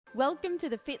Welcome to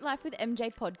the Fit Life with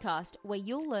MJ podcast, where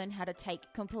you'll learn how to take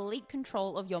complete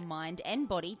control of your mind and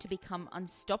body to become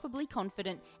unstoppably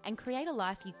confident and create a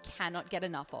life you cannot get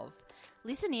enough of.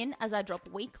 Listen in as I drop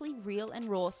weekly real and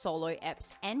raw solo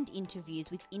eps and interviews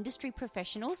with industry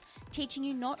professionals, teaching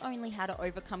you not only how to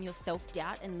overcome your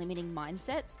self-doubt and limiting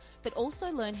mindsets, but also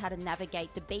learn how to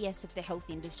navigate the BS of the health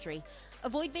industry.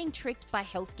 Avoid being tricked by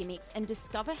health gimmicks and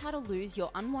discover how to lose your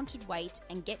unwanted weight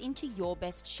and get into your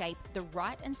best shape the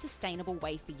right and sustainable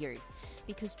way for you.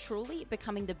 Because truly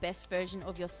becoming the best version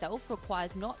of yourself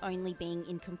requires not only being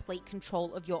in complete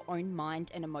control of your own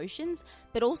mind and emotions,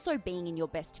 but also being in your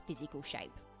best physical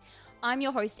shape. I'm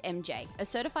your host, MJ, a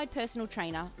certified personal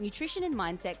trainer, nutrition and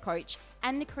mindset coach,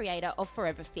 and the creator of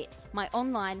Forever Fit, my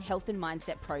online health and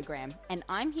mindset program, and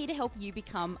I'm here to help you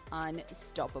become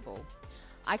unstoppable.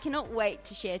 I cannot wait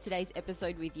to share today's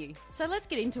episode with you. So let's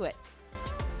get into it.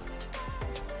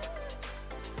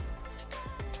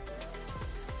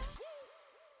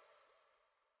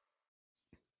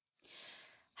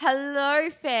 Hello,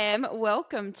 fam.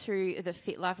 Welcome to the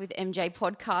Fit Life with MJ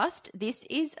podcast. This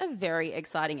is a very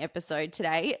exciting episode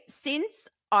today. Since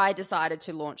I decided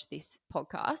to launch this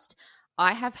podcast,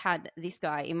 I have had this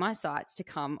guy in my sights to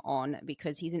come on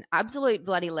because he's an absolute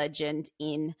bloody legend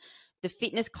in the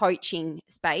fitness coaching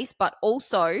space, but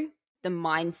also the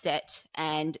mindset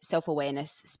and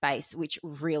self-awareness space, which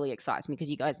really excites me because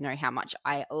you guys know how much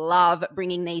I love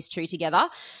bringing these two together.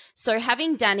 So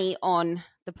having Danny on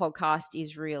the podcast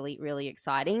is really, really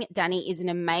exciting. Danny is an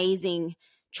amazing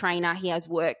trainer. He has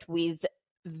worked with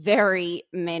very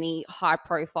many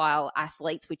high-profile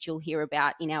athletes, which you'll hear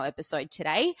about in our episode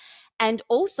today, and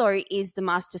also is the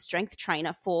master strength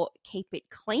trainer for Keep It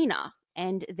Cleaner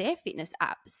and their fitness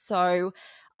app. So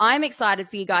I'm excited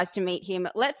for you guys to meet him.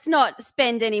 Let's not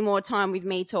spend any more time with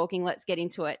me talking. Let's get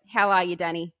into it. How are you,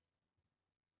 Danny?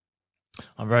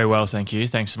 I'm very well, thank you.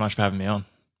 Thanks so much for having me on.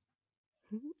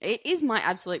 It is my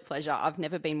absolute pleasure. I've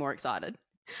never been more excited.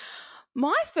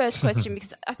 My first question,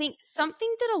 because I think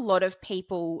something that a lot of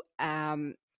people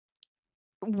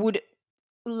would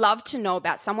love to know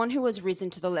about someone who has risen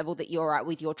to the level that you're at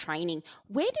with your training.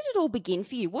 Where did it all begin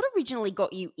for you? What originally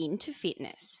got you into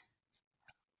fitness?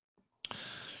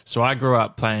 So I grew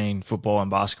up playing football and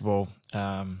basketball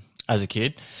as a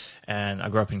kid, and I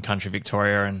grew up in country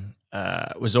Victoria and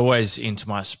was always into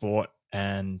my sport,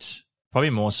 and probably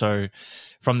more so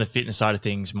from the fitness side of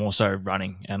things, more so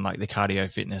running and like the cardio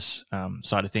fitness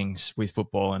side of things with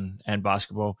football and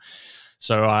basketball.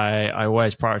 So I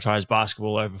always prioritized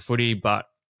basketball over footy, but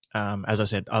as I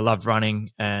said, I loved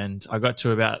running, and I got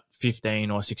to about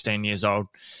 15 or 16 years old,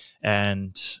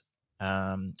 and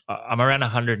I'm around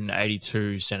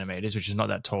 182 centimeters, which is not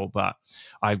that tall, but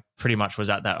I pretty much was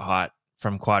at that height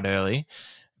from quite early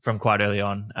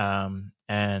on.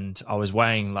 And I was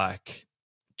weighing like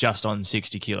just on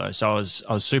 60 kilos. So I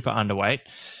was super underweight.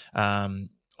 I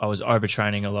was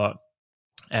overtraining a lot.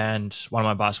 And one of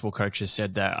my basketball coaches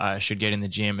said that I should get in the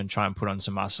gym and try and put on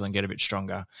some muscle and get a bit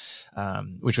stronger,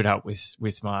 which would help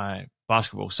with my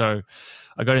basketball. So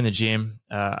I got in the gym.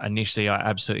 Initially, I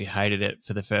absolutely hated it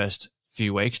for the first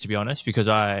few weeks, to be honest, because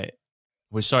I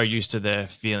was so used to the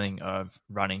feeling of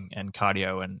running and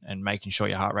cardio and making sure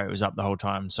your heart rate was up the whole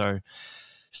time. So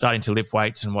starting to lift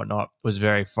weights and whatnot was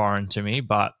very foreign to me.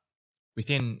 But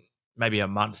within maybe a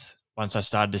month, once I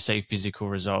started to see physical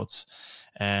results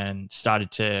and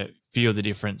started to feel the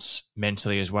difference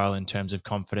mentally as well in terms of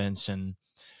confidence and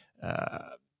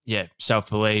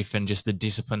self-belief and just the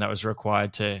discipline that was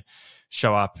required to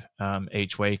show up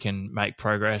each week and make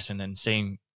progress, and then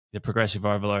seeing the progressive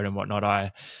overload and whatnot,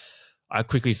 I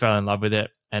quickly fell in love with it,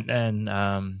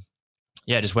 and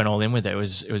just went all in with it.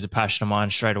 It was a passion of mine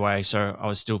straight away. So I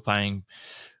was still playing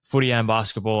footy and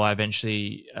basketball. I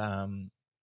eventually,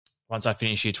 once I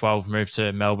finished year 12, moved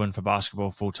to Melbourne for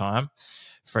basketball full time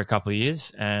for a couple of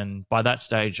years. And by that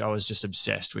stage, I was just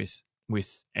obsessed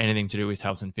with anything to do with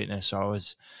health and fitness. So I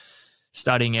was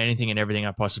studying anything and everything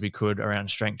I possibly could around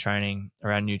strength training,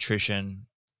 around nutrition,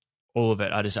 all of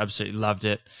it. I just absolutely loved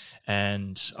it.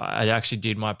 And I actually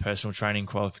did my personal training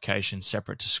qualification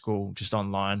separate to school, just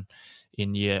online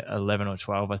in year 11 or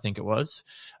 12, I think it was.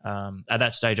 At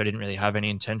that stage, I didn't really have any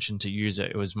intention to use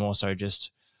it. It was more so I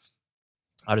just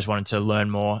wanted to learn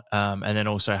more, and then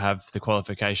also have the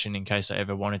qualification in case I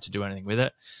ever wanted to do anything with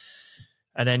it.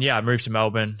 And then, I moved to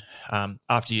Melbourne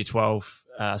after year 12.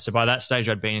 So by that stage,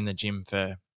 I'd been in the gym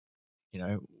for,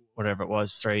 whatever it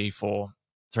was, 3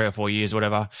 or 4 years,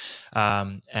 whatever,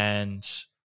 and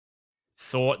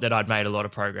thought that I'd made a lot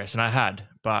of progress, and I had,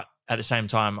 but at the same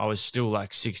time, I was still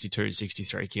like 62,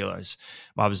 63 kilos.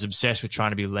 I was obsessed with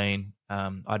trying to be lean.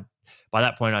 By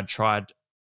that point, I'd tried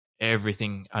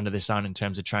everything under the sun in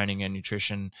terms of training and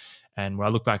nutrition. And when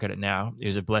I look back at it now, it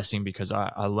was a blessing because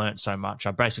I learned so much.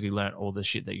 I basically learned all the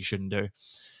shit that you shouldn't do.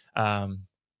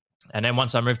 And then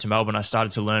once I moved to Melbourne, I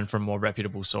started to learn from more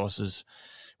reputable sources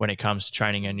when it comes to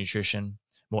training and nutrition,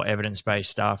 more evidence-based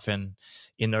stuff. And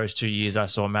in those 2 years, I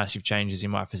saw massive changes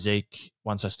in my physique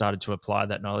once I started to apply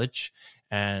that knowledge.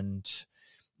 And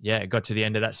yeah, it got to the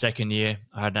end of that second year.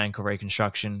 I had an ankle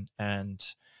reconstruction and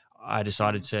I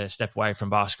decided to step away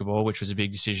from basketball, which was a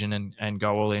big decision, and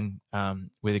go all in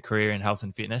with a career in health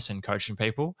and fitness and coaching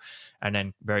people. And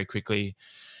then very quickly,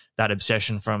 that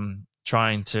obsession from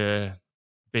trying to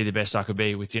be the best I could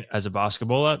be as a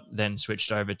basketballer, then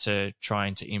switched over to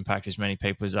trying to impact as many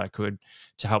people as I could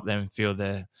to help them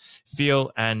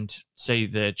feel and see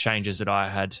the changes that I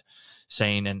had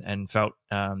seen and felt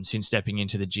since stepping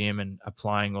into the gym and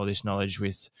applying all this knowledge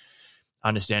with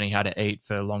understanding how to eat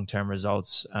for long-term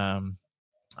results,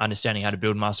 understanding how to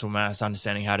build muscle mass,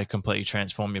 understanding how to completely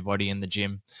transform your body in the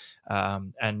gym.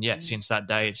 And yeah, since that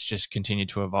day, it's just continued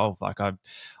to evolve. Like I'm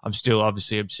still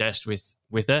obviously obsessed with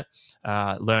it,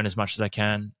 learn as much as I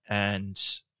can, and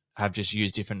have just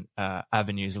used different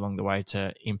avenues along the way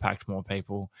to impact more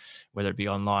people, whether it be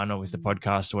online or with the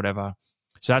podcast or whatever.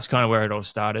 So that's kind of where it all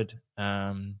started.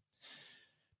 And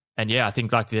yeah, I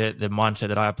think like the mindset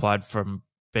that I applied from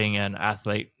being an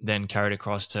athlete then carried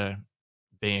across to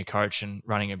being a coach and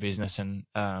running a business, and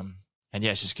yeah,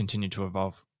 it's just continued to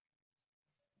evolve.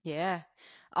 Yeah.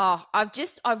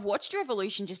 I've watched your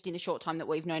evolution just in the short time that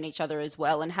we've known each other as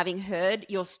well. And having heard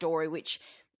your story, which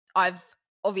I've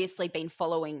obviously been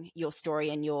following your story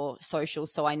and your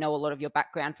socials, so I know a lot of your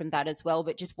background from that as well,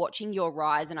 but just watching your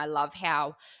rise, and I love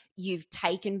how you've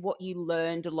taken what you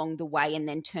learned along the way and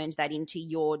then turned that into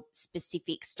your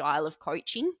specific style of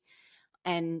coaching.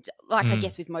 And like, I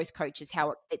guess with most coaches,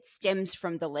 how it stems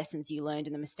from the lessons you learned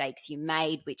and the mistakes you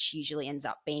made, which usually ends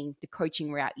up being the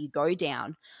coaching route you go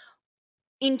down.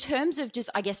 In terms of just,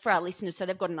 I guess, for our listeners, so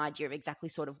they've got an idea of exactly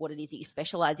sort of what it is that you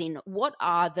specialize in, what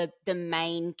are the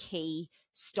main key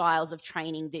styles of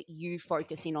training that you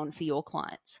focus in on for your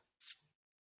clients?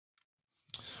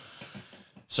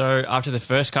 So after the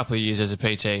first couple of years as a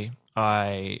PT,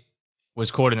 I was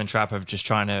caught in the trap of just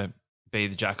trying to be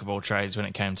the jack of all trades when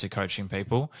it came to coaching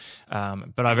people.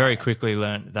 But I very quickly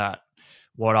learned that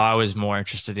what I was more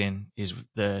interested in is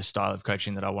the style of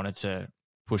coaching that I wanted to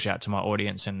push out to my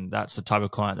audience. And that's the type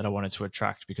of client that I wanted to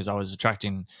attract, because I was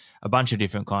attracting a bunch of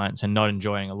different clients and not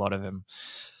enjoying a lot of them.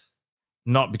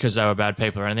 Not because they were bad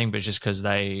people or anything, but just because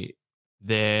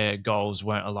their goals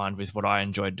weren't aligned with what I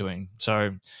enjoyed doing.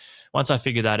 So once I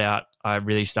figured that out, I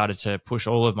really started to push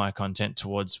all of my content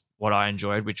towards what I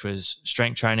enjoyed, which was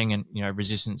strength training and,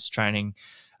 resistance training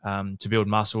to build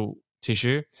muscle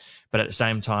tissue. But at the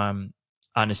same time,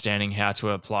 understanding how to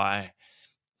apply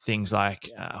things like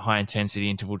high intensity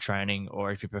interval training,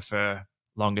 or if you prefer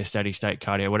longer steady state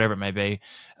cardio, whatever it may be.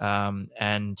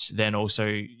 And then also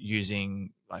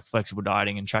using like flexible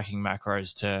dieting and tracking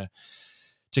macros to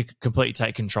completely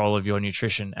take control of your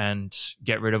nutrition and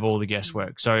get rid of all the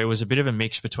guesswork. So it was a bit of a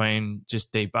mix between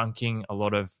just debunking a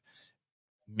lot of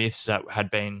myths that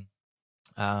had been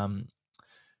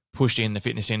pushed in the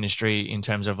fitness industry in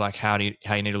terms of like how you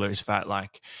need to lose fat,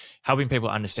 like helping people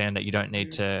understand that you don't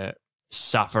need to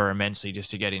suffer immensely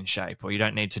just to get in shape, or you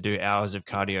don't need to do hours of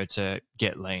cardio to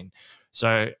get lean.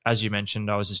 So as you mentioned,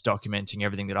 I was just documenting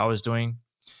everything that I was doing,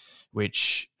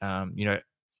 which, within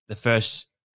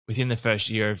the first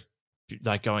year of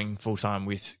like going full time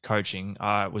with coaching,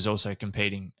 I was also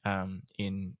competing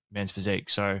in men's physique.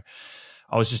 So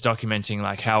I was just documenting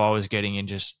like how I was getting in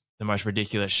just the most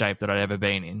ridiculous shape that I'd ever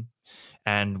been in.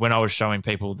 And when I was showing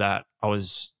people that I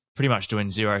was pretty much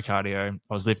doing zero cardio,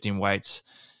 I was lifting weights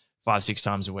 5-6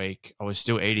 times a week, I was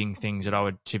still eating things that I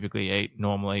would typically eat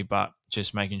normally, but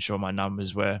just making sure my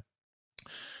numbers it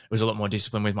was a lot more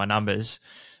disciplined with my numbers.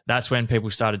 That's when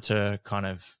people started to kind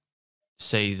of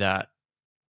see that,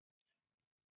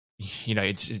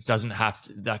 it doesn't have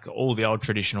to, like all the old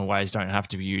traditional ways don't have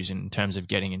to be used in terms of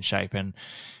getting in shape.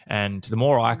 And the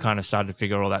more I kind of started to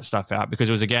figure all that stuff out, because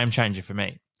it was a game changer for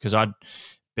me, because I'd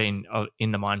been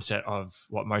in the mindset of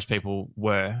what most people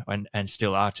were and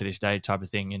still are to this day type of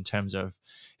thing, in terms of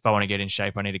if I want to get in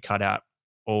shape, I need to cut out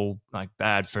all like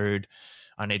bad food.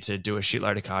 I need to do a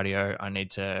shitload of cardio. I need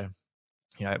to,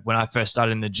 when I first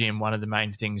started in the gym, one of the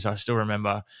main things I still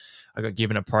remember, I got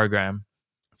given a program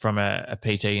from a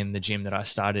PT in the gym that I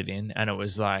started in. And it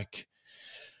was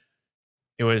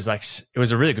it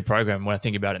was a really good program when I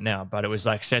think about it now, but it was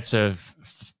like sets of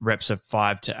reps of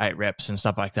 5 to 8 reps and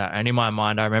stuff like that. And in my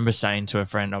mind, I remember saying to a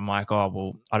friend, I'm like, oh,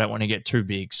 well, I don't want to get too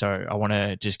big, so I want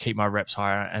to just keep my reps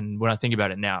higher. And when I think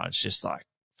about it now, it's just like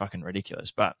fucking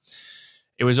ridiculous. But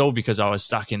it was all because I was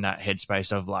stuck in that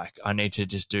headspace of like, I need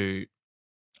to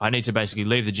basically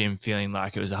leave the gym feeling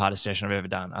like it was the hardest session I've ever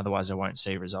done. Otherwise I won't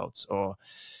see results. Or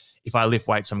if I lift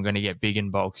weights, I'm going to get big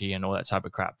and bulky and all that type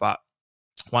of crap. But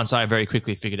once I very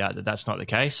quickly figured out that that's not the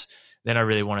case, then I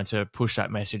really wanted to push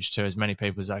that message to as many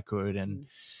people as I could. And,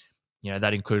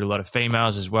 that included a lot of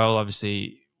females as well,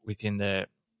 obviously within the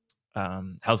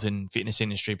health and fitness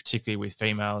industry, particularly with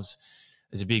females,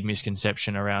 there's a big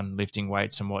misconception around lifting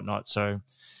weights and whatnot. So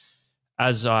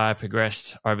as I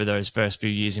progressed over those first few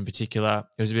years in particular,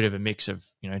 it was a bit of a mix of,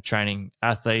 training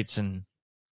athletes and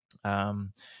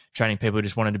training people who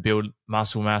just wanted to build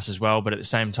muscle mass as well. But at the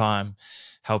same time,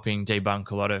 helping debunk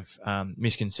a lot of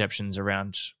misconceptions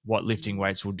around what lifting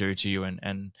weights will do to you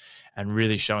and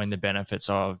really showing the benefits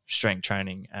of strength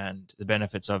training and the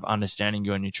benefits of understanding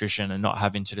your nutrition and not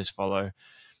having to just follow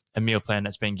a meal plan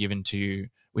that's been given to you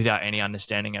without any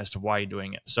understanding as to why you're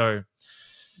doing it. So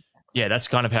yeah, that's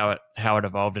kind of how it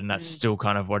evolved, and that's still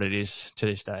kind of what it is to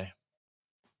this day.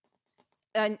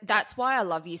 And that's why I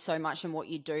love you so much and what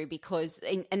you do, because,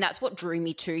 and that's what drew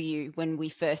me to you when we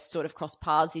first sort of crossed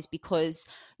paths, is because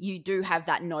you do have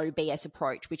that no BS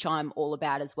approach, which I'm all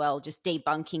about as well, just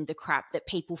debunking the crap that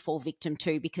people fall victim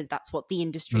to, because that's what the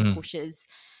industry pushes,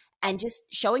 and just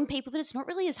showing people that it's not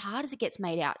really as hard as it gets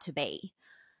made out to be.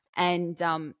 And,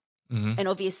 and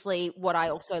obviously what I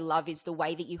also love is the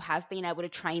way that you have been able to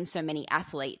train so many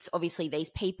athletes. Obviously these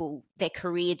people, their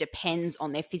career depends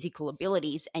on their physical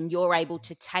abilities, and you're able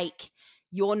to take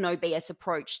your no BS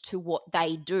approach to what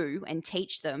they do and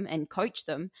teach them and coach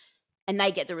them, and they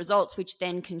get the results, which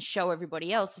then can show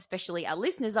everybody else, especially our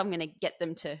listeners. I'm going to get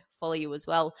them to follow you as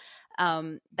well.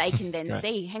 They can then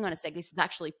see, hang on a sec, this is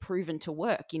actually proven to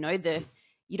work. You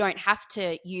don't have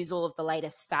to use all of the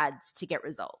latest fads to get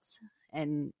results.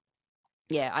 And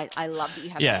yeah, I love that you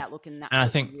have that outlook, and that I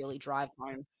think really drive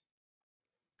home.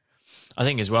 I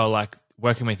think as well, like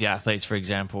working with the athletes, for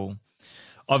example,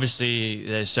 obviously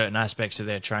there's certain aspects of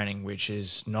their training which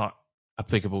is not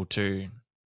applicable to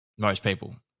most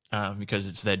people because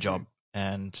it's their job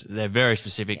and they're very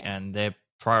specific and they're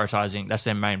prioritizing, that's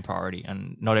their main priority,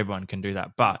 and not everyone can do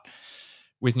that. But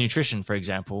with nutrition, for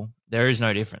example, there is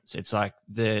no difference. It's like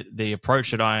the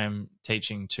approach that I am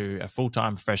teaching to a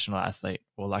full-time professional athlete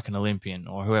or like an Olympian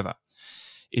or whoever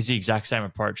is the exact same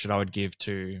approach that I would give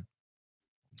to,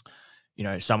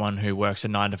 someone who works a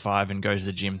 9 to 5 and goes to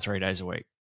the gym 3 days a week.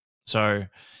 So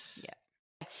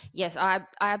yes, I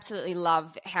absolutely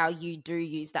love how you do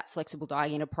use that flexible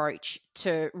dieting approach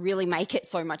to really make it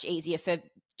so much easier for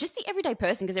just the everyday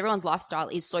person, because everyone's lifestyle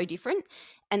is so different.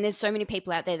 And there's so many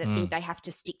people out there that think they have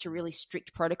to stick to really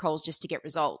strict protocols just to get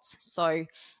results. So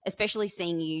especially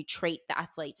seeing you treat the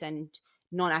athletes and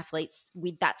non-athletes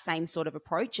with that same sort of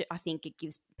approach, I think it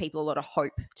gives people a lot of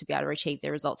hope to be able to achieve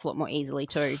their results a lot more easily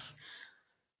too.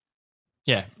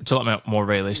 Yeah, it's a lot more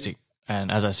realistic. And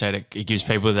as I said, it gives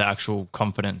people the actual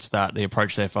confidence that the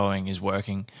approach they're following is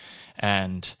working.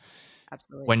 And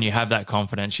absolutely, when you have that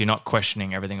confidence, you're not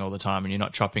questioning everything all the time and you're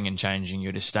not chopping and changing.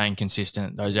 You're just staying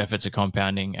consistent. Those efforts are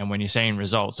compounding. And when you're seeing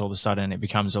results, all of a sudden it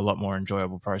becomes a lot more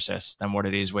enjoyable process than what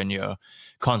it is when you're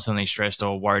constantly stressed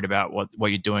or worried about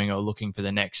what you're doing or looking for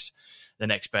the next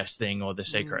best thing or the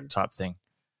secret type thing.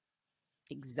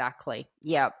 Exactly.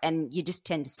 Yeah. And you just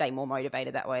tend to stay more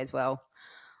motivated that way as well.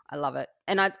 I love it.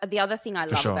 And the other thing I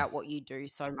love about what you do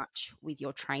so much with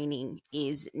your training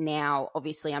is now,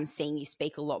 obviously, I'm seeing you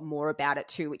speak a lot more about it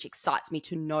too, which excites me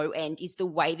to no end, is the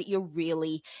way that you're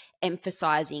really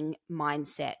emphasizing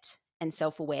mindset and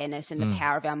self-awareness and the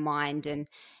power of our mind. And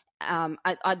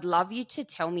I'd love you to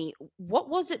tell me, what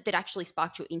was it that actually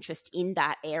sparked your interest in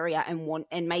that area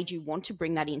and made you want to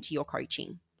bring that into your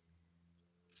coaching?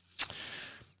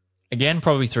 Again,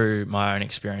 probably through my own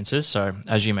experiences. So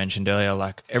as you mentioned earlier,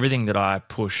 like everything that I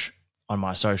push on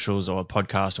my socials or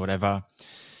podcast or whatever,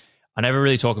 I never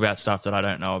really talk about stuff that I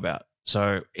don't know about.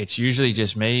 So it's usually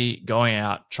just me going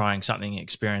out, trying something,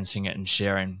 experiencing it and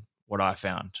sharing what I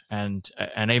found. And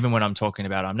even when I'm talking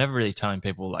about it, I'm never really telling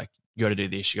people like, you got to do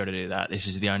this, you got to do that. This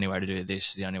is the only way to do this, this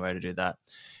is the only way to do that.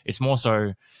 It's more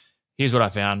so, here's what I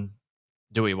found,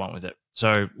 do what you want with it.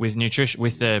 So with nutrition,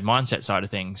 with the mindset side of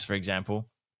things, for example,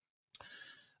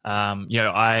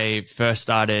 I first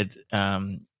started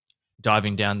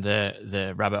diving down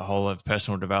the rabbit hole of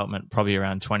personal development probably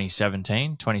around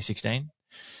 2016.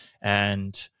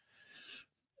 And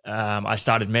I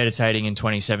started meditating in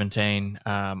 2017.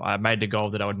 I made the goal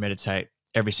that I would meditate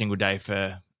every single day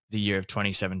for the year of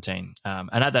 2017. And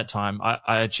at that time,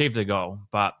 I achieved the goal,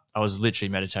 but I was literally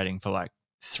meditating for like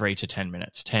 3 to 10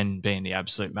 minutes, 10 being the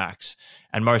absolute max.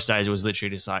 And most days it was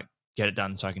literally just like, get it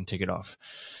done so I can tick it off.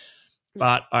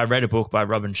 But I read a book by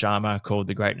Robin Sharma called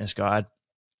The Greatness Guide.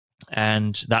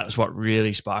 And that was what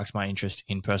really sparked my interest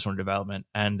in personal development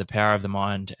and the power of the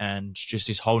mind, and just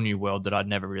this whole new world that I'd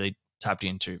never really tapped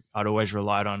into. I'd always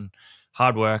relied on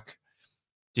hard work,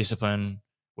 discipline,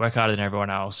 work harder than everyone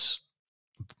else,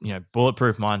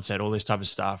 bulletproof mindset, all this type of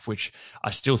stuff, which I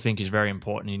still think is very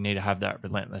important. You need to have that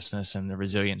relentlessness and the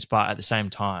resilience. But at the same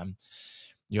time,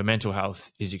 your mental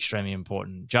health is extremely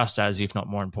important, just as, if not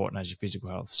more important, as your physical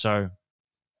health. So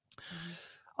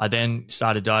I then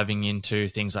started diving into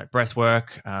things like breath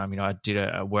work. I did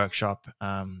a workshop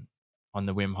on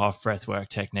the Wim Hof breath work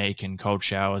technique and cold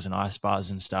showers and ice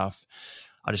baths and stuff.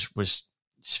 I just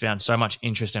found so much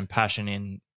interest and passion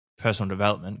in personal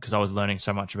development because I was learning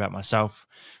so much about myself.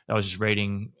 I was just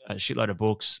reading a shitload of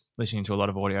books, listening to a lot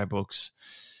of audio books,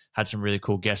 had some really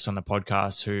cool guests on the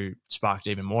podcast who sparked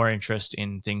even more interest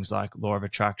in things like law of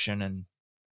attraction and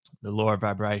the law of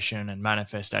vibration and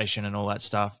manifestation and all that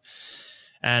stuff.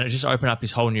 And it just opened up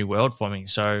this whole new world for me.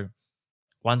 So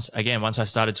once I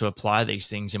started to apply these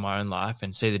things in my own life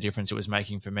and see the difference it was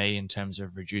making for me in terms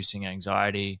of reducing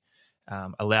anxiety,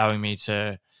 allowing me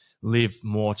to live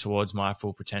more towards my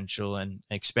full potential and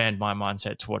expand my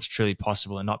mindset to what's truly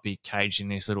possible and not be caged in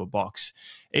this little box.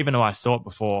 Even though I thought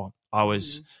before I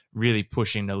was really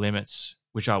pushing the limits,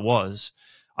 which I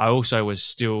also was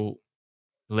still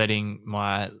letting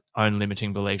my own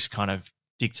limiting beliefs kind of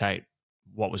dictate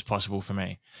what was possible for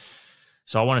me.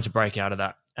 So I wanted to break out of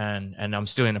that, and I'm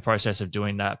still in the process of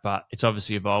doing that, but it's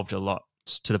obviously evolved a lot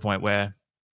to the point where,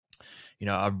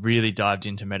 I really dived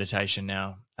into meditation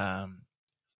now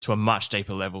to a much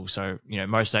deeper level. So,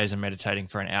 most days I'm meditating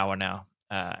for an hour now,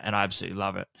 and I absolutely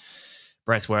love it.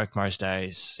 Breath work most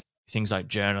days, things like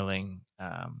journaling,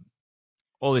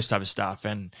 all this type of stuff.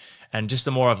 And just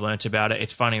the more I've learned about it,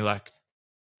 it's funny, like,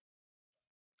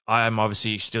 I am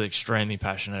obviously still extremely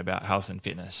passionate about health and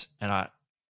fitness, and I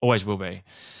always will be.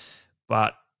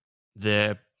 But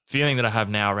the feeling that I have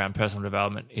now around personal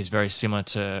development is very similar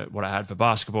to what I had for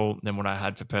basketball, then what I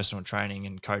had for personal training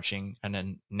and coaching. And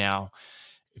then now,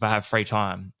 if I have free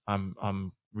time,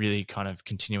 I'm really kind of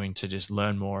continuing to just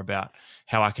learn more about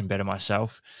how I can better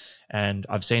myself. And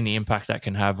I've seen the impact that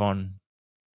can have on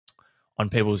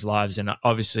people's lives. And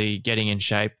obviously getting in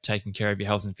shape, taking care of your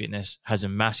health and fitness has a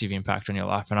massive impact on your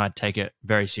life. And I take it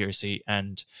very seriously.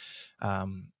 And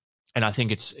I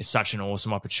think it's such an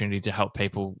awesome opportunity to help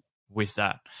people with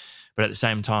that. But at the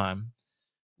same time,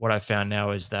 what I found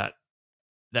now is that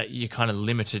you're kind of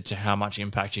limited to how much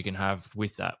impact you can have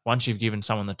with that. Once you've given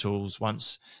someone the tools,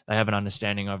 once they have an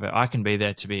understanding of it, I can be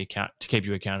there to keep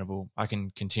you accountable. I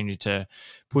can continue to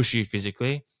push you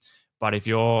physically. But if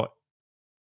your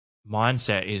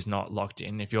mindset is not locked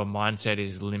in, if your mindset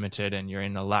is limited and you're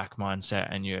in a lack mindset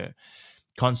and you're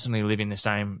constantly living the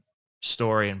same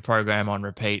story and program on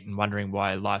repeat and wondering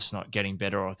why life's not getting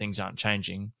better or things aren't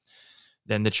changing,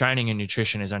 then the training and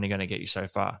nutrition is only going to get you so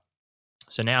far.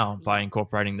 So now, by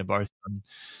incorporating the both of them,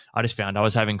 I just found I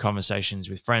was having conversations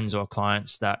with friends or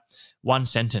clients that one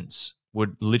sentence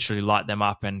would literally light them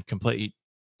up and completely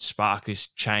spark this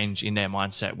change in their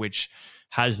mindset, which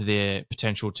has the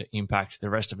potential to impact the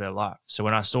rest of their life. So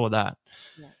when I saw that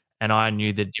and I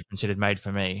knew the difference it had made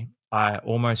for me, I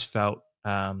almost felt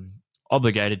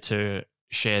obligated to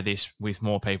share this with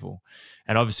more people.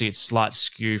 And obviously it's slight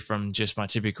skew from just my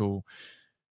typical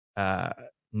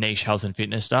niche health and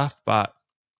fitness stuff, but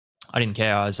I didn't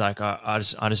care. I was like, I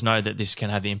just know that this can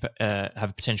have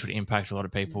have potential to impact a lot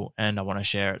of people, and I want to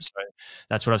share it. So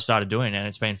that's what I've started doing, and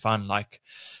it's been fun. Like,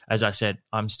 as I said,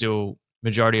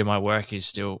 majority of my work is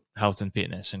still health and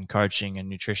fitness and coaching and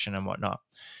nutrition and whatnot.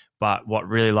 But what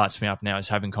really lights me up now is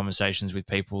having conversations with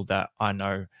people that I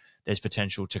know there's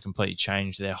potential to completely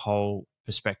change their whole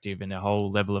perspective and their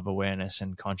whole level of awareness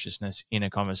and consciousness in a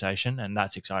conversation. And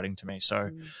that's exciting to me. So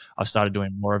I've started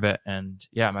doing more of it, and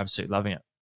yeah, I'm absolutely loving it.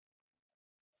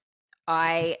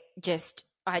 I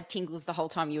had tingles the whole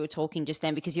time you were talking just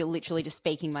then, because you're literally just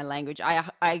speaking my language. I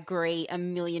agree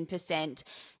 1,000,000%.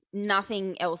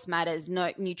 Nothing else matters.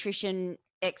 No nutrition,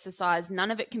 exercise,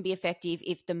 none of it can be effective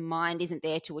if the mind isn't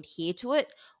there to adhere to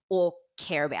it or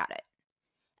care about it.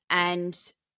 And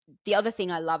the other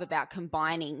thing I love about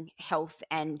combining health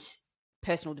and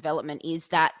personal development is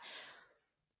that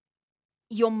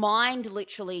your mind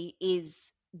literally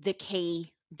is the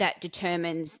key that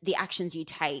determines the actions you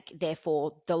take,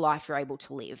 therefore the life you're able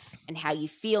to live, and how you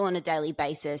feel on a daily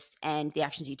basis, and the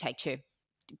actions you take to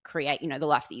create, the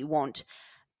life that you want.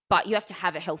 But you have to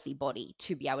have a healthy body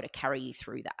to be able to carry you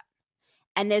through that.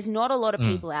 And there's not a lot of Mm.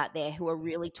 people out there who are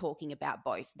really talking about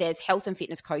both. There's health and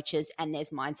fitness coaches and there's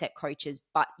mindset coaches,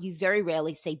 but you very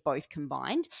rarely see both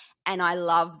combined. And I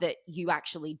love that you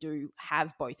actually do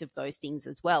have both of those things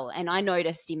as well. And I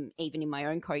noticed even in my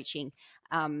own coaching,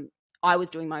 I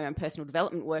was doing my own personal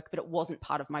development work, but it wasn't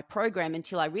part of my program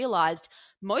until I realized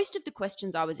most of the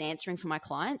questions I was answering for my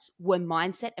clients were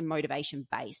mindset and motivation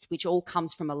based, which all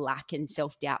comes from a lack and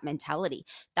self-doubt mentality.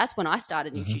 That's when I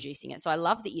started Mm-hmm. introducing it. So I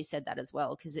love that you said that as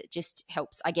well, because it just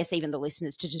helps, I guess, even the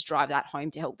listeners to just drive that home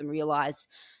to help them realize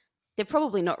they're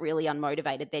probably not really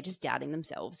unmotivated. They're just doubting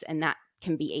themselves, and that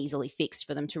can be easily fixed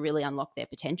for them to really unlock their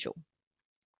potential.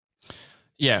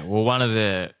 Yeah, well, one of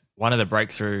the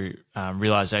breakthrough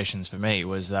realizations for me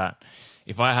was that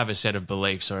if I have a set of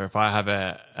beliefs, or if I have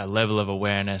a level of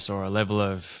awareness, or a level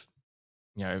of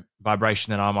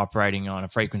vibration that I'm operating on, a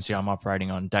frequency I'm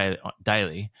operating on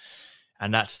daily,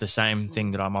 and that's the same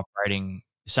thing that I'm operating,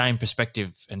 same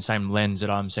perspective and same lens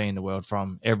that I'm seeing the world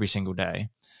from every single day,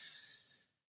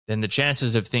 then the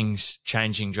chances of things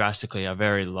changing drastically are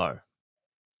very low.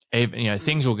 Even,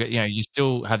 things will get, you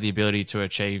still have the ability to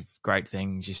achieve great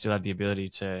things. You still have the ability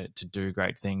to do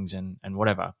great things and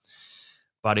whatever.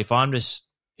 But if I'm just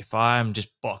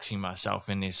boxing myself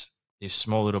in this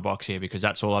small little box here because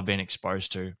that's all I've been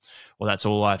exposed to, or that's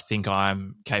all I think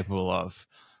I'm capable of,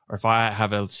 or if I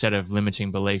have a set of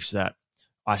limiting beliefs that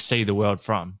I see the world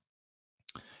from,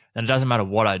 then it doesn't matter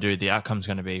what I do, the outcome's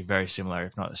going to be very similar,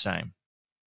 if not the same.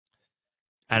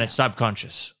 And it's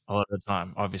subconscious a lot of the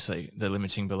time, obviously, the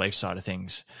limiting belief side of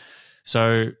things.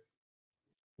 So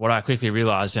what I quickly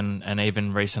realized, and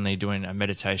even recently doing a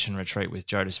meditation retreat with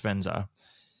Joe Dispenza,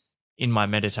 in my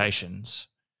meditations,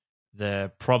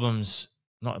 the problems,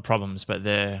 not the problems, but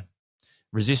the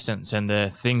resistance and the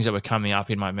things that were coming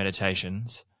up in my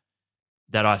meditations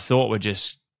that I thought were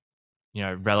just,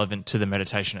 relevant to the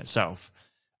meditation itself,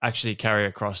 actually carry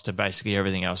across to basically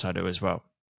everything else I do as well.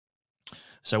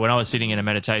 So when I was sitting in a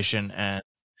meditation and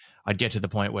I'd get to the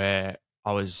point where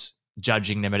I was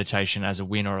judging the meditation as a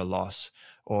win or a loss,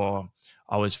 or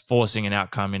I was forcing an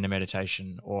outcome in the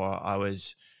meditation, or I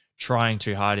was trying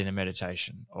too hard in a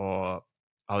meditation, or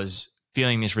I was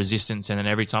feeling this resistance. And then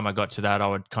every time I got to that, I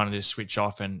would kind of just switch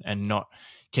off and not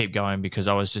keep going because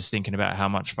I was just thinking about how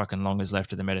much fucking long is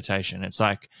left of the meditation. It's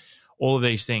like all of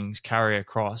these things carry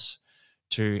across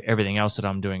to everything else that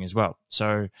I'm doing as well.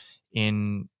 So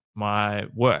in my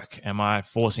work, am I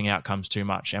forcing outcomes too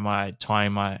much? Am I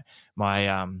tying my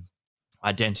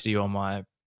identity or my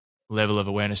level of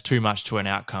awareness too much to an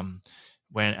outcome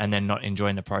and then not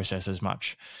enjoying the process as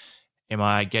much? Am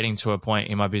I getting to a point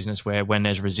in my business where when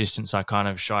there's resistance, I kind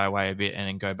of shy away a bit and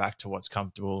then go back to what's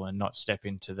comfortable and not step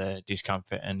into the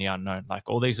discomfort and the unknown? Like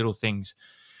all these little things,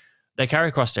 they carry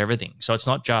across to everything. So it's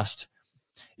not just,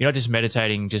 you're not just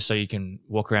meditating just so you can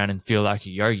walk around and feel like a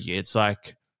yogi. It's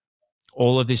like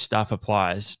all of this stuff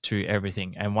applies to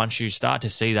everything. And once you start to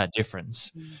see that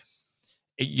difference,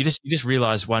 you just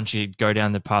realize once you go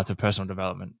down the path of personal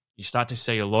development, you start to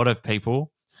see a lot of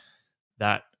people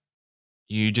that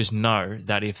you just know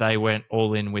that if they went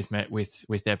all in with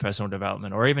their personal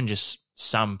development, or even just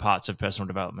some parts of personal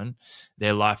development,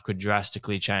 their life could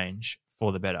drastically change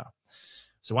for the better.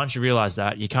 So once you realize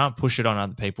that, you can't push it on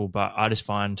other people. But I just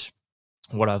find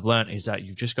what I've learned is that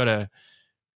you've just got to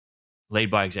lead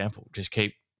by example. Just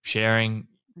keep sharing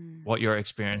what you're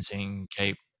experiencing,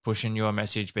 keep pushing your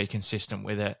message, be consistent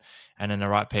with it, and then the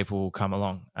right people will come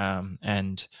along.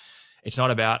 And it's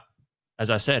not about, as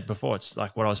I said before, it's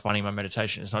like what I was finding in my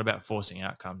meditation. It's not about forcing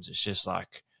outcomes. It's just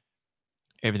like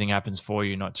everything happens for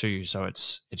you, not to you. So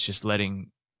it's just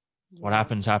letting what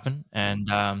happens happen, and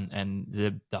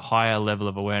the higher level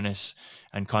of awareness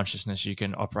and consciousness you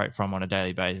can operate from on a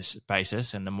daily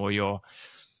basis, and the more you're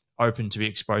open to be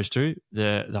exposed to,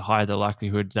 the higher the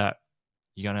likelihood that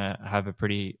you're going to have a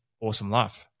pretty awesome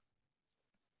life.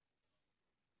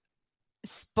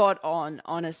 Spot on,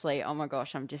 honestly. Oh my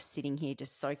gosh, I'm just sitting here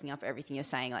just soaking up everything you're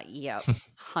saying. Like, yeah,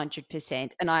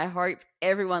 100%. And I hope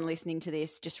everyone listening to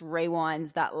this just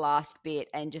rewinds that last bit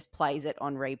and just plays it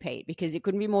on repeat, because it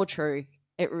couldn't be more true.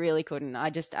 It really couldn't. I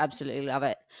just absolutely love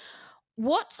it.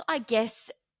 What, I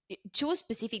guess, to a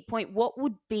specific point, what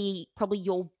would be probably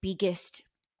your biggest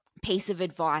piece of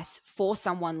advice for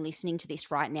someone listening to this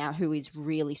right now who is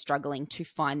really struggling to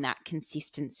find that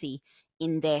consistency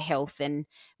in their health and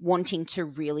wanting to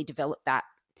really develop that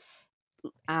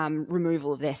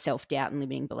removal of their self-doubt and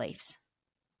limiting beliefs?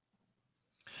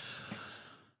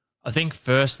 I think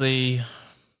firstly,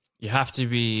 you have to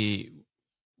be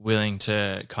willing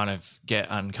to kind of get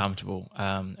uncomfortable.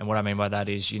 And what I mean by that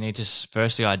is you need to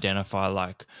firstly identify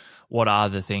like what are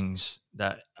the things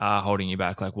that are holding you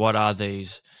back? Like what are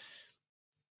these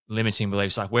limiting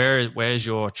beliefs? Like where's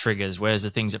your triggers? Where's the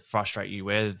things that frustrate you?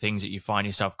 Where are the things that you find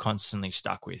yourself constantly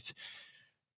stuck with?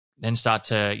 Then start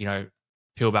to,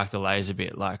 peel back the layers a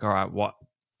bit. Like, all right,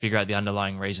 figure out the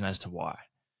underlying reason as to why.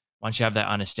 Once you have that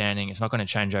understanding, it's not going to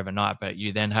change overnight, but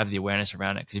you then have the awareness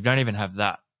around it. Because if you don't even have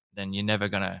that, then you're never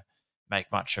going to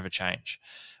make much of a change.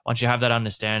 Once you have that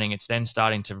understanding, it's then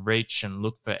starting to reach and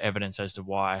look for evidence as to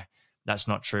why that's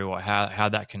not true, or how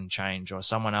that can change, or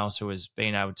someone else who has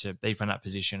been able to be from that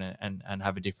position and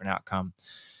have a different outcome.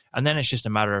 And then it's just a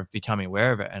matter of becoming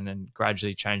aware of it and then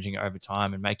gradually changing it over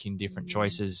time and making different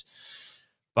choices.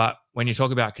 But when you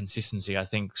talk about consistency, I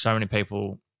think so many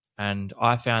people, and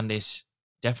I found this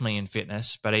definitely in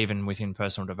fitness, but even within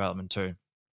personal development too,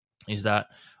 is that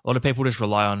a lot of people just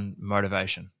rely on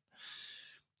motivation.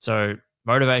 So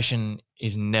motivation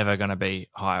is never going to be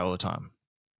high all the time.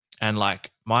 And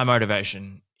like my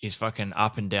motivation is fucking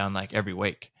up and down like every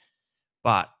week.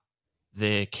 But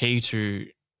the key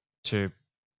to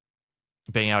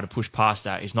being able to push past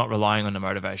that is not relying on the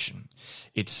motivation.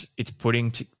 It's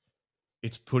putting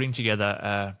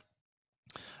together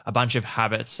a bunch of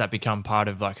habits that become part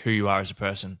of like who you are as a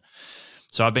person.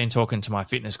 So I've been talking to my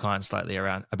fitness clients lately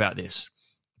about this.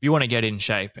 If you want to get in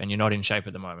shape and you're not in shape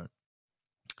at the moment,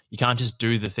 you can't just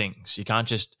do the things. You can't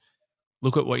just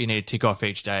look at what you need to tick off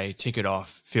each day, tick it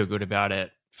off, feel good about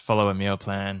it, follow a meal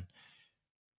plan,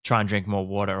 try and drink more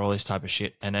water, all this type of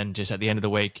shit. And then just at the end of the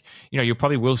week, you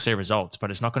probably will see results,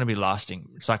 but it's not going to be lasting.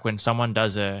 It's like when someone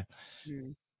does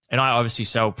and I obviously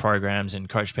sell programs and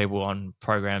coach people on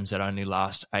programs that only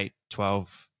last 8,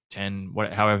 12, 10,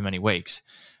 however many weeks.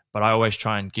 But I always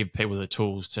try and give people the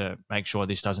tools to make sure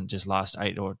this doesn't just last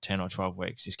 8 or 10 or 12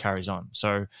 weeks. This carries on.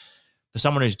 So for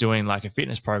someone who's doing like a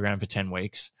fitness program for 10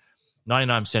 weeks,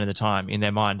 99% of the time in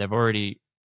their mind, they've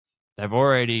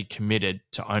already committed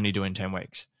to only doing 10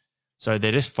 weeks. So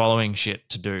they're just following shit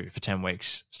to do for 10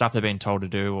 weeks, stuff they've been told to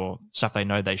do or stuff they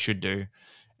know they should do.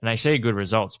 And they see good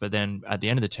results. But then at the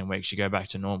end of the 10 weeks, you go back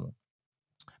to normal,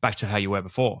 back to how you were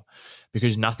before,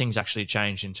 because nothing's actually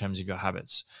changed in terms of your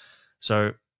habits.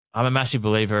 So I'm a massive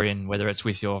believer in whether it's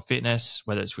with your fitness,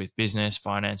 whether it's with business,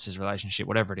 finances, relationship,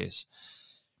 whatever it is,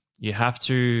 you have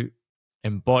to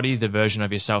embody the version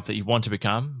of yourself that you want to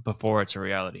become before it's a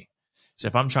reality. So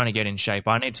if I'm trying to get in shape,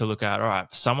 I need to look at, all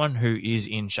right, someone who is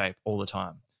in shape all the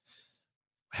time,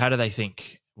 how do they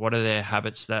think? What are their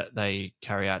habits that they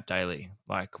carry out daily?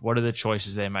 Like, what are the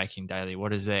choices they're making daily?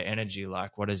 What is their energy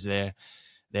like? What is their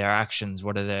actions?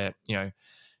 What are their,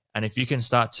 and if you can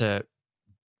start to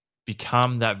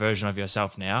become that version of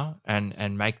yourself now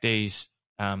and make these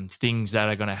things that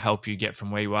are going to help you get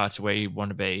from where you are to where you want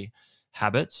to be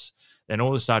habits, then all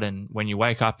of a sudden when you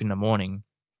wake up in the morning,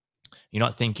 you're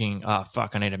not thinking, oh,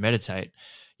 fuck, I need to meditate.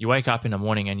 You wake up in the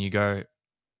morning and you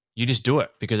just do it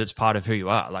because it's part of who you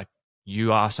are. Like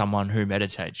you are someone who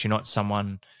meditates. You're not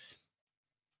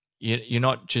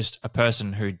just a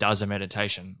person who does a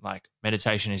meditation. Like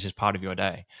meditation is just part of your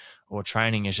day, or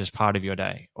training is just part of your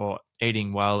day, or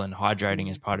eating well and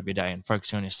hydrating is part of your day, and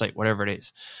focusing on your sleep, whatever it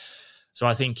is. So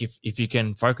I think if you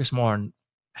can focus more on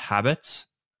habits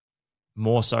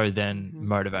more so than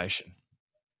motivation,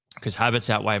 because habits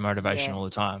outweigh motivation all the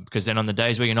time. Because then on the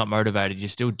days where you're not motivated, you're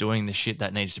still doing the shit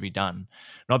that needs to be done,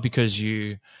 not because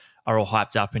you are all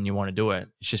hyped up and you want to do it.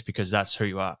 It's just because that's who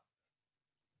you are.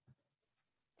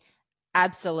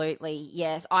 Absolutely.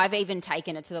 Yes. I've even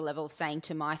taken it to the level of saying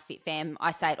to my fit fam,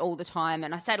 I say it all the time,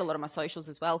 and I say it a lot on my socials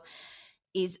as well,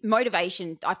 is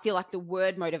motivation. I feel like the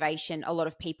word motivation, a lot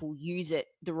of people use it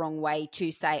the wrong way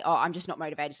to say, oh, I'm just not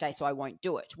motivated today, so I won't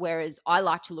do it. Whereas I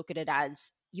like to look at it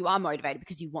as you are motivated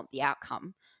because you want the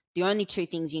outcome. The only two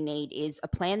things you need is a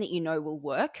plan that you know will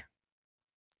work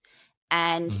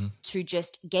and to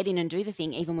just get in and do the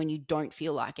thing even when you don't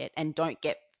feel like it, and don't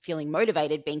get feeling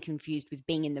motivated being confused with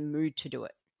being in the mood to do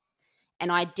it. And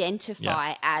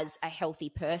identify as a healthy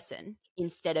person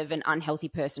instead of an unhealthy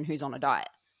person who's on a diet.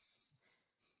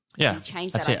 Yeah. You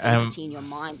change that identity in your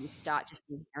mind and start just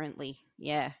inherently.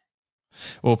 Yeah.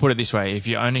 Well, put it this way. If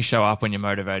you only show up when you're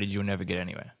motivated, you'll never get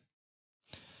anywhere.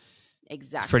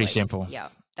 Exactly. It's pretty simple. Yeah.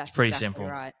 That's pretty exactly simple.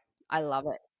 Right. I love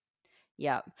it.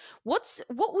 Yeah. What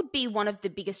would be one of the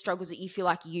biggest struggles that you feel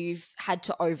like you've had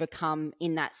to overcome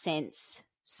in that sense,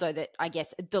 so that I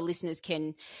guess the listeners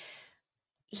can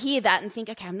hear that and think,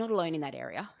 okay, I'm not alone in that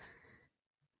area?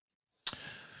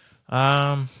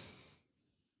 One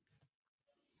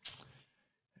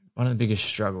of the biggest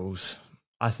struggles,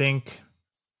 I think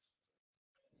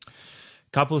a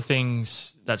couple of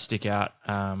things that stick out.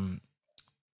 The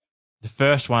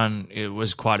first one, it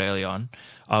was quite early on.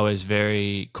 I was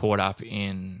very caught up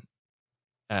in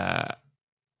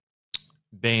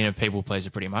being a people pleaser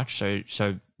pretty much.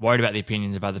 So worried about the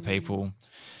opinions of other people.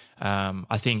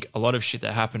 I think a lot of shit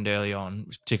that happened early on,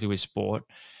 particularly with sport,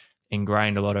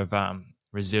 ingrained a lot of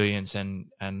resilience and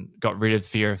got rid of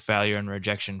fear of failure and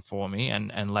rejection for me.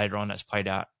 And later on that's played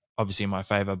out obviously in my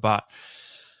favor. But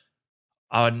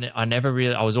I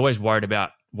was always worried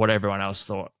about what everyone else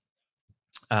thought.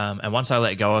 And once I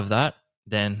let go of that,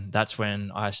 then that's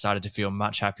when I started to feel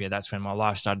much happier. That's when my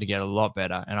life started to get a lot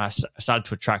better. And I started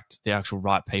to attract the actual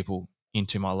right people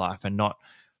into my life, and I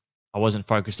wasn't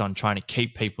focused on trying to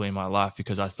keep people in my life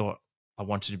because I thought I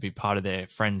wanted to be part of their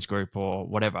friends group or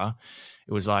whatever.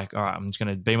 It was like, all right, I'm just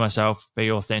going to be myself,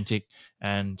 be authentic,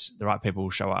 and the right people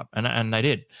will show up. And they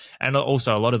did. And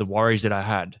also a lot of the worries that I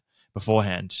had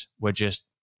beforehand were just,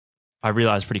 I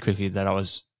realized pretty quickly that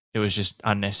it was just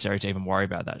unnecessary to even worry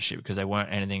about that shit because they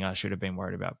weren't anything I should have been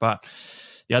worried about. But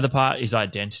the other part is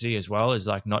identity as well, is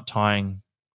like not tying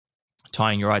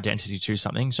your identity to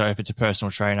something. So if it's a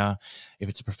personal trainer, if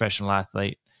it's a professional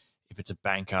athlete, if it's a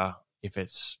banker, if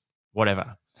it's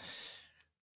whatever,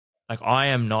 like I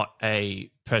am not a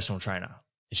personal trainer.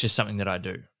 It's just something that I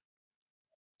do.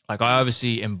 Like I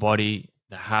obviously embody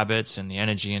the habits and the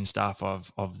energy and stuff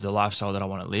of the lifestyle that I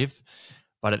want to live.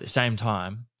 But at the same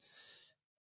time,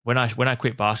 when I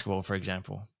quit basketball, for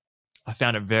example, I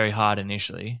found it very hard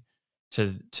initially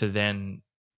to then,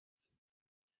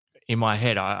 in my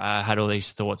head, I had all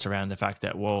these thoughts around the fact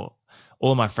that, well,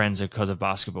 all my friends are because of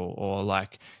basketball, or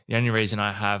like the only reason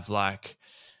I have like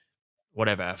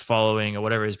whatever following or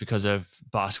whatever is because of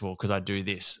basketball, because I do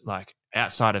this. Like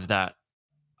outside of that,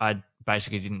 I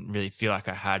basically didn't really feel like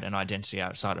I had an identity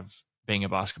outside of being a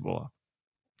basketballer.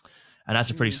 And that's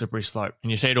a pretty slippery slope.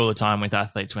 And you see it all the time with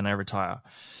athletes when they retire,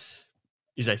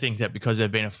 is they think that because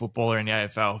they've been a footballer in the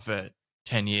AFL for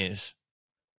 10 years,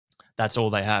 that's all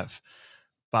they have.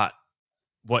 But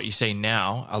what you see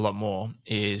now a lot more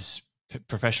is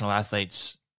professional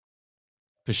athletes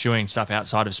pursuing stuff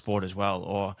outside of sport as well,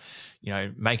 or, you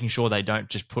know, making sure they don't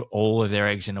just put all of their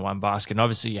eggs into one basket. And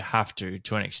obviously you have to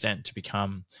an extent to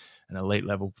become an elite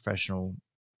level professional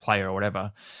player or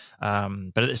whatever.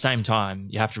 But at the same time,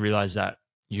 you have to realize that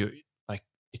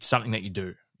it's something that you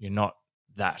do. You're not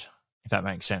that, if that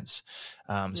makes sense.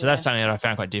 So that's something that I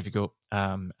found quite difficult.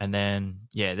 And then,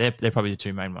 they're probably the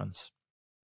two main ones.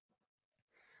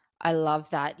 I love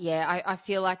that. Yeah, I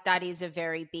feel like that is a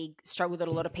very big struggle that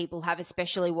a lot of people have,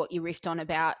 especially what you riffed on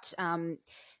about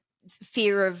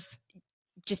fear of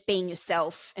just being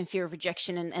yourself and fear of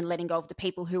rejection and letting go of the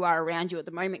people who are around you at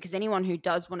the moment. Because anyone who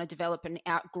does want to develop and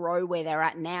outgrow where they're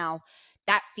at now,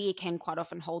 that fear can quite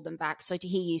often hold them back. So to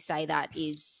hear you say that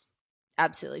is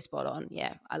absolutely spot on.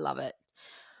 Yeah, I love it.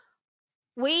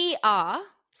 We are,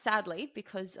 sadly,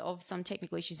 because of some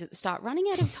technical issues at the start, running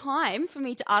out of time for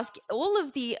me to ask all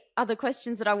of the other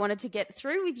questions that I wanted to get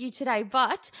through with you today.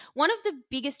 But one of the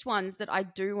biggest ones that I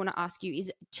do want to ask you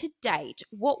is, to date,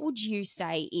 what would you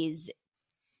say is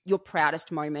your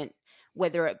proudest moment,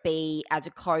 whether it be as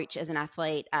a coach, as an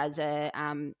athlete, as a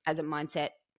mindset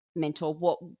mentor?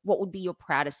 What would be your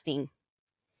proudest thing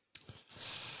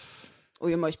or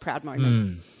your most proud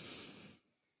moment?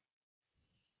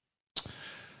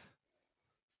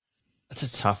 That's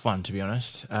a tough one, to be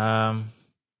honest. I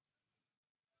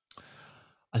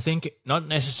think not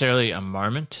necessarily a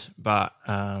moment, but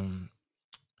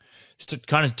it's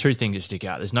kind of two things that stick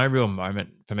out. There's no real moment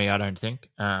for me, I don't think.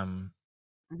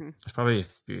 It's probably a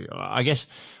few. I guess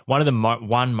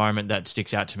one moment that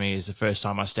sticks out to me is the first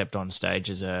time I stepped on stage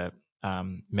as a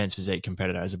men's physique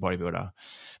competitor, as a bodybuilder,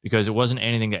 because it wasn't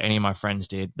anything that any of my friends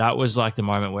did. That was like the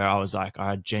moment where I was like,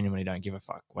 I genuinely don't give a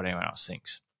fuck what anyone else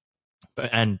thinks.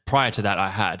 And prior to that, I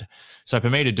had. So for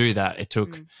me to do that, it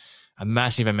took a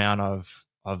massive amount of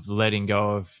letting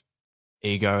go of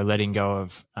ego, letting go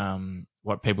of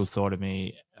what people thought of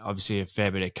me. Obviously, a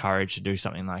fair bit of courage to do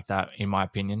something like that, in my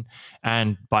opinion.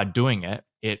 And by doing it,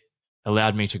 it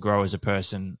allowed me to grow as a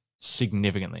person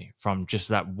significantly from just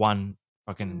that one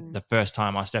the first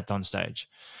time I stepped on stage.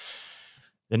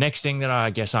 The next thing that I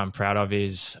guess I'm proud of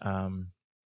is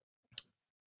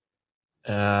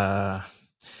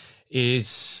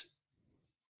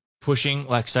pushing,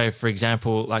 like, say, for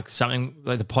example, like something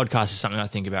like the podcast is something I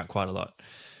think about quite a lot.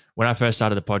 When I first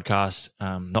started the podcast,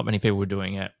 not many people were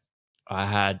doing it. I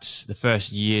had the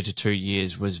first year to 2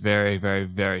 years was very, very,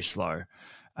 very slow.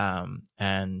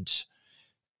 And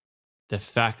the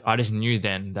fact, I just knew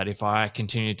then that if I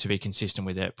continued to be consistent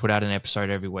with it, put out an episode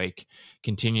every week,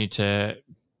 continue to,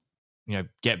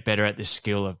 get better at this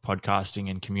skill of podcasting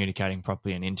and communicating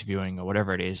properly and interviewing or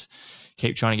whatever it is,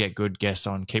 keep trying to get good guests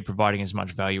on, keep providing as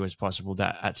much value as possible,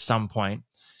 that at some point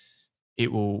it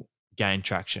will gain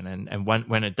traction. And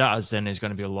when it does, then there's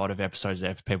going to be a lot of episodes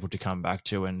there for people to come back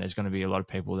to, and there's going to be a lot of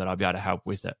people that I'll be able to help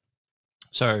with it.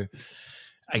 So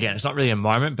again, it's not really a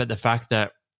moment, but the fact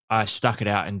that I stuck it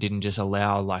out and didn't just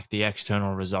allow like the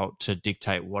external result to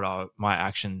dictate what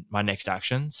my next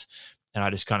actions, and I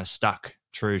just kind of stuck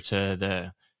true to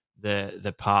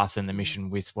the path and the mission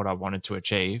with what I wanted to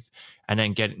achieve. And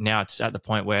then now it's at the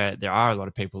point where there are a lot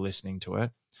of people listening to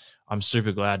it. I'm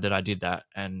super glad that I did that.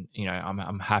 And,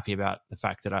 I'm happy about the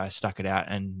fact that I stuck it out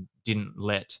and didn't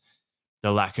let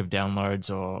the lack of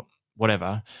downloads or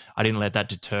whatever, I didn't let that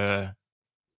deter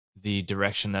the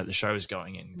direction that the show is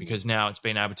going in, because now it's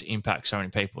been able to impact so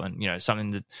many people. And,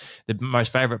 something that the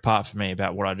most favorite part for me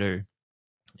about what I do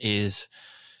is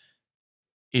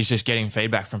just getting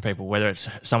feedback from people, whether it's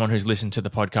someone who's listened to the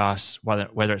podcast,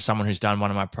 whether it's someone who's done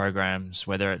one of my programs,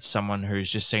 whether it's someone who's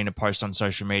just seen a post on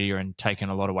social media and taken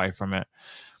a lot away from it.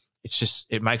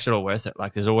 It makes it all worth it.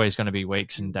 Like, there's always going to be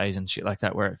weeks and days and shit like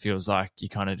that where it feels like you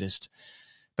kind of just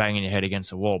banging your head against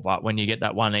the wall. But when you get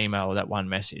that one email or that one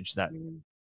message, that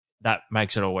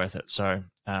makes it all worth it. So,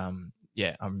 I'm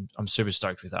super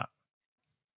stoked with that.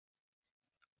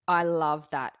 I love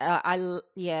that.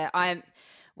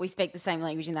 We speak the same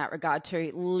language in that regard too.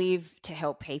 Live to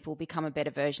help people become a better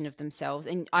version of themselves.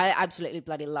 And I absolutely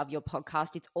bloody love your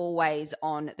podcast. It's always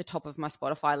on the top of my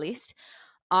Spotify list.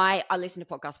 I listen to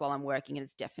podcasts while I'm working, and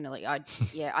it's definitely,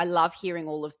 I love hearing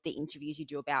all of the interviews you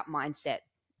do about mindset,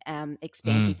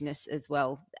 expansiveness as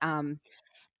well.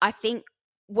 I think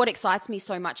what excites me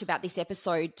so much about this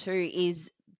episode too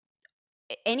is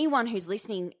anyone who's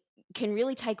listening can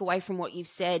really take away from what you've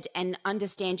said and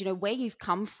understand, where you've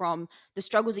come from, the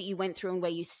struggles that you went through and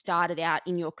where you started out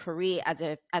in your career as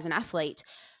an athlete,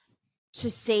 to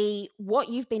see what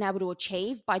you've been able to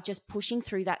achieve by just pushing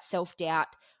through that self-doubt,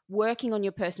 working on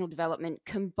your personal development,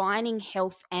 combining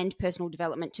health and personal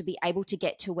development to be able to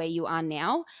get to where you are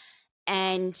now,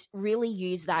 and really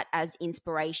use that as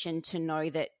inspiration to know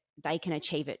that they can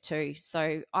achieve it too.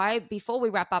 So before we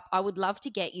wrap up, I would love to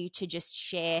get you to just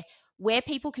share where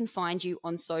people can find you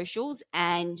on socials,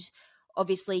 and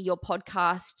obviously your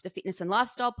podcast, the Fitness and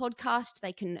Lifestyle Podcast.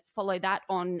 They can follow that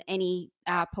on any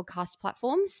podcast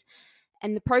platforms,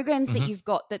 and the programs that you've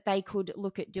got that they could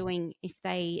look at doing if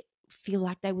they feel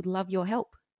like they would love your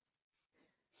help.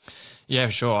 Yeah,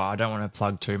 sure. I don't want to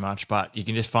plug too much, but you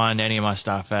can just find any of my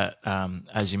stuff at,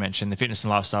 as you mentioned, the Fitness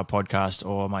and Lifestyle Podcast,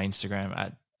 or my Instagram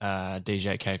at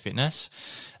DJK Fitness,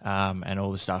 and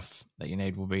all the stuff that you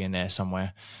need will be in there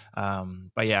somewhere.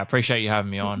 But yeah, I appreciate you having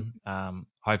me on.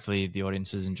 Hopefully the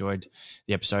audience has enjoyed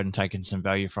the episode and taken some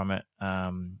value from it.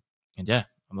 And yeah,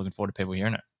 I'm looking forward to people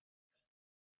hearing it.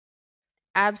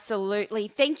 Absolutely.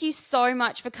 Thank you so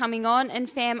much for coming on. And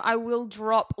fam, I will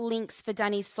drop links for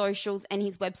Danny's socials and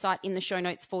his website in the show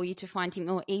notes for you to find him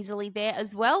more easily there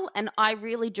as well. And I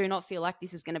really do not feel like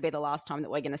this is going to be the last time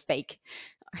that we're going to speak.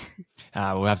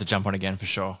 We'll have to jump on again for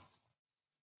sure.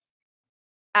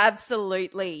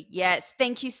 Absolutely. Yes.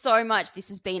 Thank you so much. This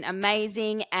has been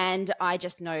amazing. And I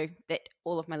just know that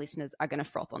all of my listeners are going to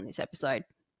froth on this episode.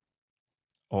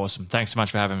 Awesome. Thanks so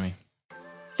much for having me.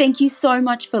 Thank you so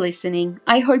much for listening.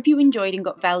 I hope you enjoyed and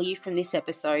got value from this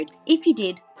episode. If you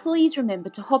did, please remember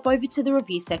to hop over to the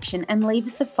review section and leave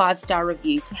us a 5-star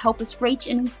review to help us reach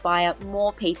and inspire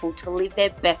more people to live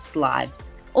their best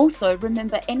lives. Also,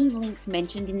 remember any links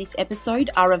mentioned in this episode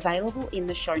are available in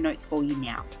the show notes for you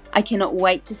now. I cannot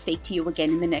wait to speak to you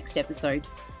again in the next episode.